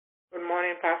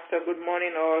morning, Pastor. Good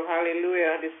morning, all.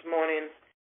 Hallelujah this morning.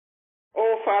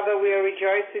 Oh, Father, we are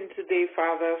rejoicing today,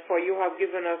 Father, for you have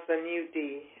given us a new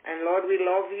day. And, Lord, we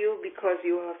love you because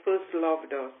you have first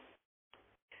loved us.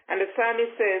 And the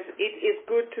psalmist says, it is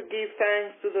good to give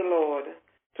thanks to the Lord,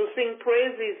 to sing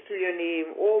praises to your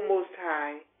name, O Most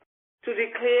High, to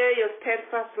declare your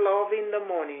steadfast love in the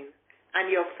morning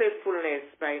and your faithfulness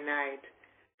by night,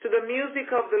 to the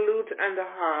music of the lute and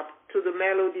the harp, to the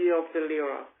melody of the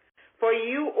lyre. For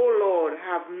you, O Lord,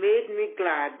 have made me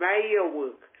glad by your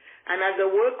work, and at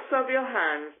the works of your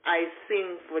hands I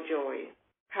sing for joy.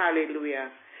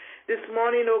 Hallelujah. This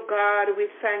morning, O God, we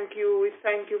thank you. We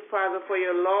thank you, Father, for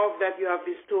your love that you have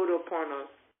bestowed upon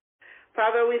us.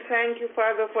 Father, we thank you,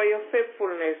 Father, for your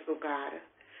faithfulness, O God.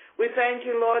 We thank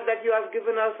you, Lord, that you have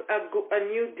given us a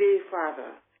new day,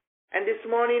 Father. And this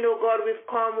morning, O God, we've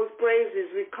come with praises.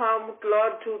 We come,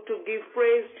 Lord, to give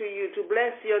praise to you, to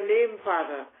bless your name,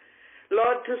 Father.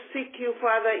 Lord, to seek you,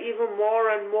 Father, even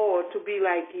more and more to be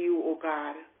like you, O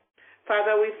God.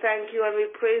 Father, we thank you and we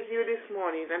praise you this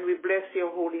morning, and we bless your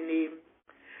holy name.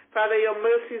 Father, your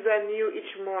mercies are new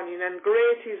each morning, and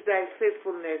great is thy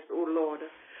faithfulness, O Lord.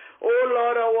 O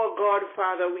Lord, our God,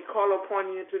 Father, we call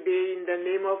upon you today in the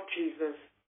name of Jesus.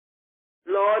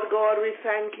 Lord God, we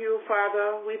thank you,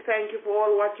 Father. We thank you for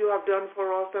all what you have done for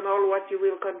us and all what you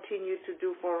will continue to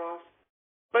do for us.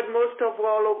 But most of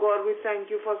all, O God, we thank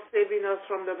you for saving us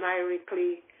from the miry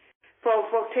clay,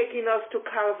 for taking us to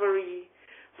Calvary,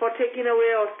 for taking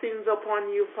away our sins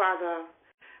upon you, Father.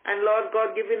 And Lord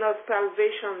God, giving us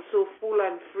salvation so full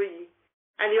and free,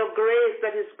 and your grace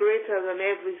that is greater than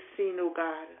every sin, O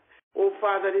God. O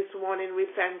Father, this morning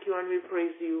we thank you and we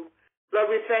praise you.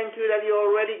 Lord, we thank you that you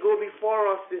already go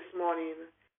before us this morning.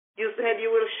 You said you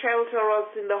will shelter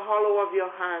us in the hollow of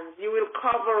your hands. You will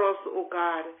cover us, O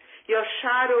God. Your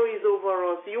shadow is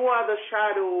over us. You are the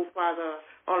shadow, O Father,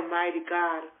 Almighty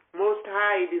God, Most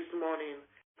High this morning.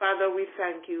 Father, we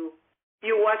thank you.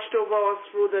 You watched over us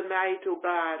through the night, O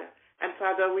God. And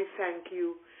Father, we thank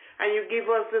you. And you give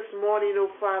us this morning,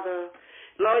 O Father.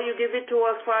 Lord, you give it to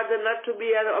us, Father, not to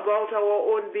be about our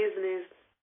own business,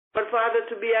 but Father,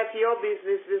 to be at your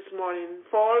business this morning.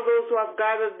 For all those who have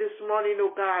gathered this morning, O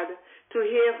God, to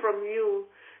hear from you,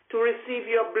 to receive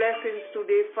your blessings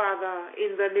today, Father,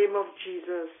 in the name of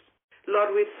Jesus.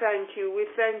 Lord, we thank you. We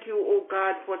thank you, O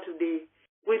God, for today.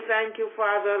 We thank you,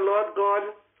 Father, Lord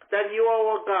God, that you are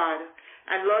our God.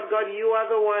 And Lord God, you are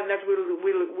the one that will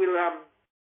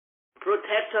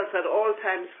protect us at all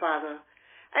times, Father.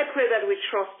 I pray that we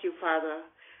trust you, Father.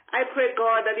 I pray,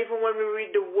 God, that even when we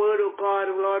read the word, oh God,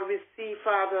 Lord, we see,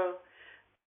 Father,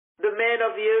 the men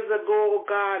of years ago, oh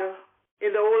God,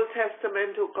 in the Old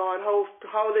Testament, oh God,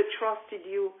 how they trusted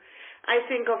you. I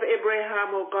think of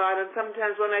Abraham, oh God, and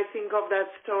sometimes when I think of that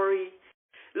story,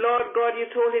 Lord God, you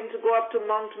told him to go up to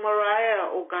Mount Moriah,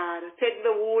 oh God, take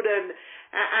the wood and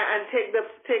take the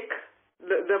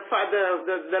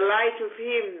light with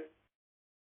him.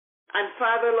 And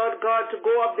Father, Lord God, to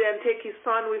go up there and take his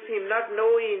son with him, not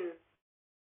knowing,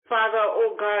 Father,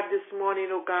 oh God, this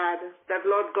morning, oh God, that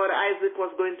Lord God, Isaac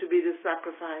was going to be the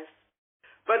sacrifice.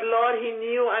 But Lord, he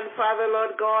knew, and Father,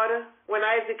 Lord God, when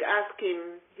Isaac asked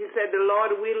him, he said, the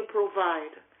Lord will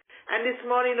provide. And this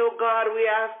morning, oh God,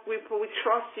 we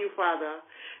trust you, Father,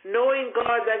 knowing,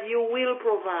 God, that you will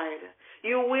provide.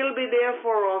 You will be there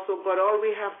for us, oh God. All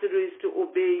we have to do is to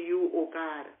obey you, oh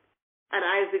God. And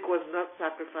Isaac was not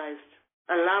sacrificed.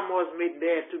 A lamb was made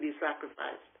there to be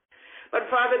sacrificed. But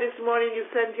Father, this morning you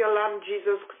sent your lamb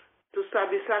Jesus to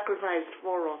be sacrificed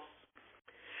for us.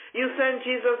 You sent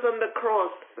Jesus on the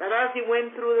cross, and as he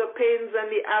went through the pains and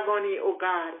the agony, oh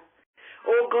God,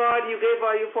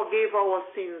 you forgave our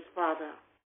sins, Father.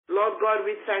 Lord God,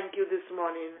 we thank you this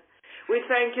morning. We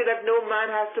thank you that no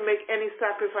man has to make any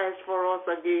sacrifice for us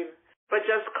again, but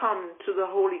just come to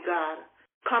the Holy God.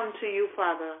 Come to you,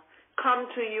 Father. Come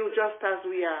to you just as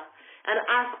we are, and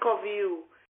ask of you.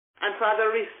 And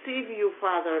Father, receive you,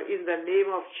 Father, in the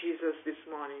name of Jesus this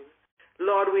morning.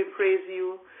 Lord, we praise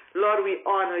you. Lord, we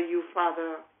honor you,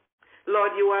 Father.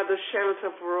 Lord, you are the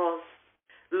shelter for us.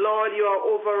 Lord, you are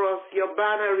over us. Your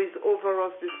banner is over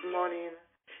us this morning.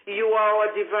 You are our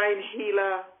divine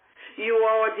healer. You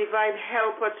are our divine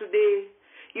helper today.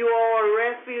 You are our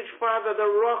refuge, Father, the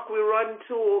rock we run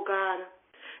to, O God.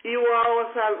 You are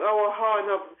our horn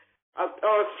of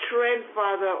our strength,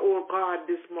 Father, oh God,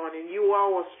 this morning. You are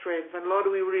our strength, and Lord,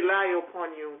 we rely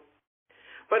upon you.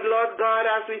 But Lord God,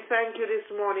 as we thank you this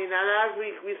morning, and as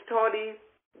we study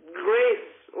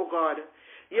grace, oh God,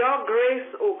 your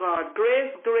grace, oh God,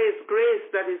 grace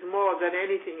that is more than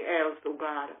anything else, oh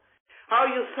God. How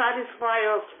you satisfy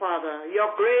us, Father.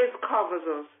 Your grace covers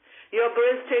us. Your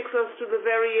grace takes us to the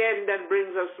very end and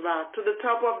brings us back. To the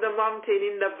top of the mountain,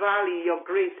 in the valley, your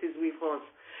grace is with us.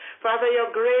 Father, your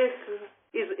grace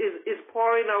is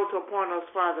pouring out upon us,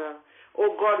 Father.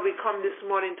 Oh God, we come this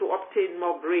morning to obtain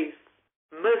more grace,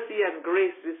 mercy and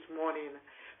grace this morning.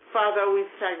 Father, we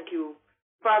thank you.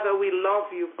 Father, we love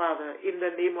you, Father, in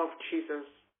the name of Jesus.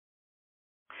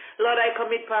 Lord, I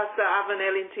commit Pastor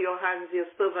Avenel into your hands, your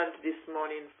servant this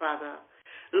morning, Father.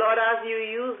 Lord, as you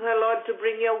use her, Lord, to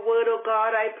bring your word, oh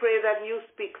God, I pray that you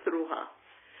speak through her.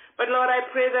 But Lord, I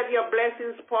pray that your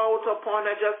blessings pour out upon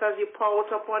her just as you pour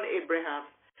out upon Abraham,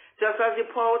 just as you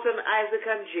pour out on Isaac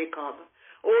and Jacob.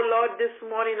 Oh Lord, this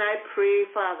morning I pray,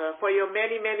 Father, for your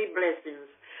many, many blessings.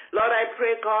 Lord, I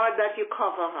pray, God, that you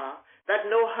cover her, that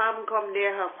no harm come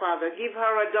near her, Father. Give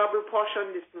her a double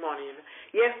portion this morning.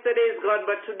 Yesterday is gone,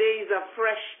 but today is a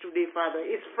fresh today, Father.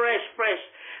 It's fresh,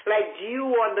 like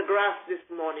dew on the grass this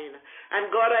morning.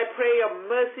 And God, I pray your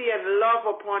mercy and love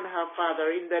upon her,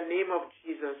 Father, in the name of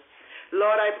Jesus.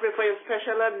 Lord, I pray for your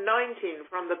special anointing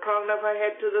from the crown of her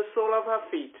head to the sole of her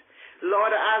feet.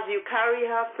 Lord, as you carry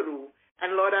her through,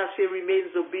 and Lord, as she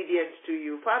remains obedient to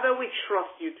you. Father, we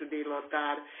trust you today, Lord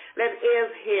God. Let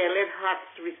ears hear, let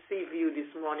hearts receive you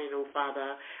this morning, oh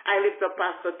Father. I lift up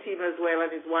Pastor Tim as well and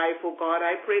his wife, oh God.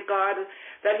 I pray, God,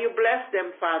 that you bless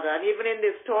them, Father. And even in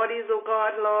their studies, oh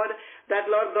God, Lord, that,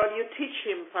 Lord God, you teach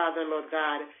him, Father, Lord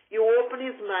God. You open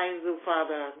his mind, oh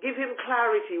Father. Give him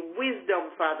clarity, wisdom,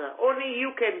 Father. Only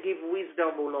you can give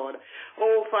wisdom, oh Lord.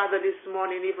 Oh, Father, this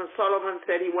morning, even Solomon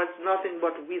said he wants nothing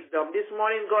but wisdom. This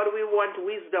morning, God, we want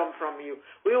wisdom from you.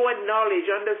 We want knowledge,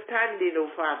 understanding,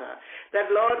 oh Father.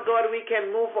 That, Lord God, we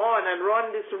can move on and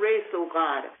run this race, oh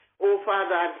God. Oh,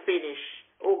 Father, and finish.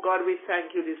 Oh, God, we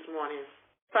thank you this morning.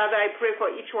 Father, I pray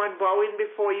for each one bowing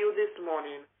before you this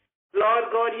morning. Lord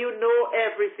God, you know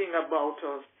everything about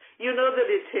us. You know the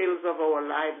details of our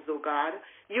lives, oh God.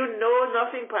 You know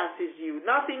nothing passes you.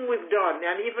 Nothing we've done,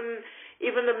 and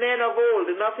even the men of old,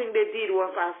 nothing they did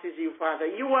passes you, Father.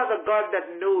 You are the God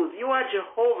that knows. You are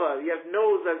Jehovah. You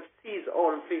knows and sees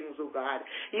all things, oh God.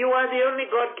 You are the only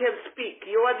God can speak.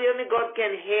 You are the only God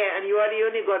can hear, and you are the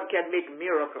only God can make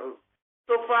miracles.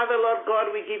 So, Father, Lord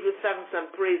God, we give you thanks and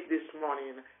praise this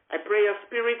morning. I pray your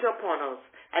spirit upon us.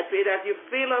 I pray that you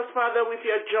fill us, Father, with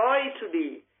your joy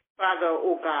today. Father,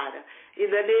 oh God,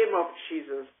 in the name of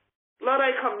Jesus. Lord,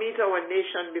 I commit our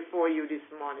nation before you this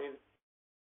morning.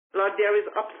 Lord, there is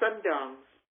ups and downs.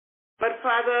 But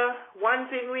Father, one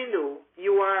thing we know,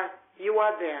 you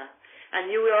are there.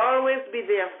 And you will always be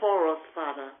there for us,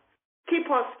 Father. Keep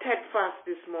us steadfast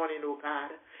this morning, oh God.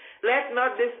 Let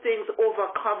not these things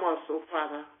overcome us, oh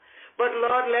Father. But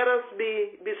Lord, let us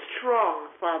be strong,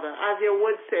 Father. As your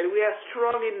word said, we are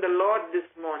strong in the Lord this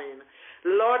morning.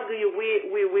 Lord,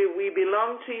 we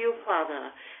belong to you, Father.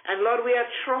 And Lord, we are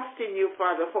trusting you,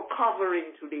 Father, for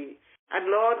covering today. And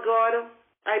Lord God,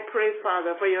 I pray,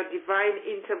 Father, for your divine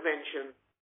intervention.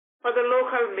 For the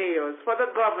local mayors, for the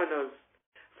governors.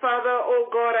 Father, oh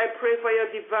God, I pray for your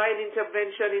divine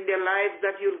intervention in their lives,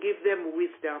 that you'll give them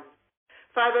wisdom.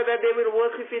 Father, that they will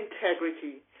work with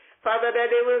integrity. Father, that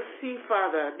they will see,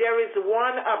 Father, there is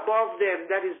one above them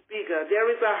that is bigger. There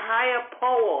is a higher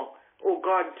power, oh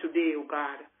God, today, oh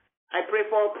God. I pray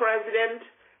for our president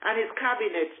and his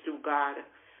cabinet too, God.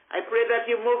 I pray that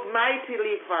you move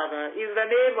mightily, Father, in the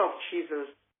name of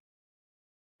Jesus.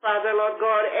 Father, Lord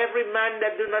God, every man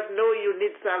that do not know you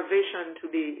needs salvation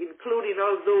today, including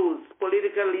all those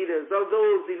political leaders, all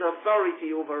those in authority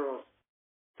over us.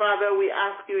 Father, we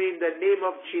ask you in the name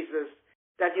of Jesus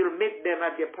that you'll meet them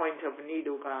at their point of need,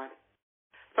 O God.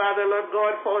 Father, Lord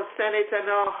God, for our Senate and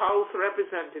our House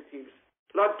representatives,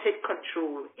 Lord, take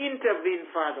control. Intervene,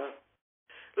 Father.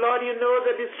 Lord, you know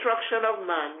the destruction of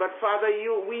man, but Father,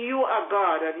 you are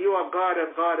God, and you are God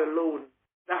and God alone.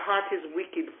 The heart is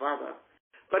wicked, Father.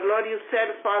 But Lord, you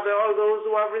said, Father, all those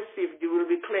who have received you will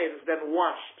be cleansed and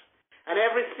washed, and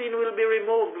every sin will be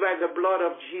removed by the blood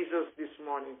of Jesus this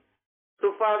morning.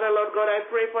 So, Father, Lord God, I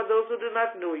pray for those who do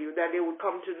not know you, that they would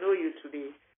come to know you today,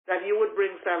 that you would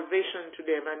bring salvation to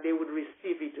them, and they would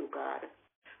receive it, O God.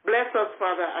 Bless us,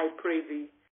 Father, I pray thee.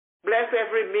 Bless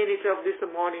every minute of this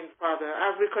morning, Father,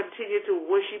 as we continue to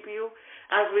worship you,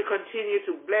 as we continue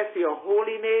to bless your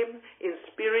holy name in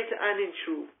spirit and in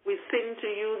truth. We sing to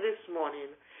you this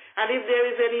morning. And if there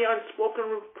is any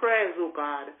unspoken prayers, O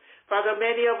God, Father,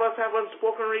 many of us have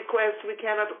unspoken requests we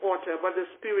cannot utter, but the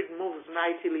Spirit moves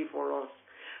mightily for us.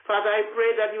 Father, I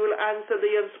pray that you will answer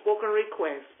the unspoken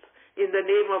requests in the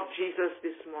name of Jesus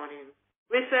this morning.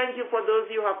 We thank you for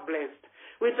those you have blessed.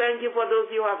 We thank you for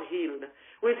those you have healed.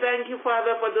 We thank you,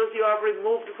 Father, for those you have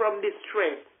removed from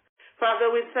distress.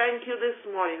 Father, we thank you this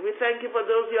morning. We thank you for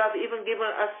those you have even given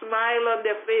a smile on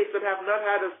their face that have not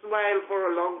had a smile for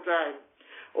a long time.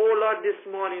 Oh Lord, this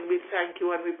morning we thank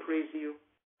you and we praise you.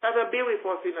 Father, be with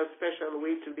us in a special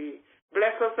way today.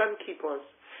 Bless us and keep us.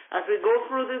 As we go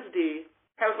through this day,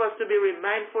 help us to be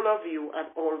mindful of you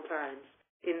at all times.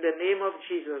 In the name of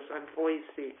Jesus and for his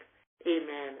sake.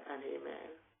 Amen and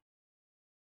amen.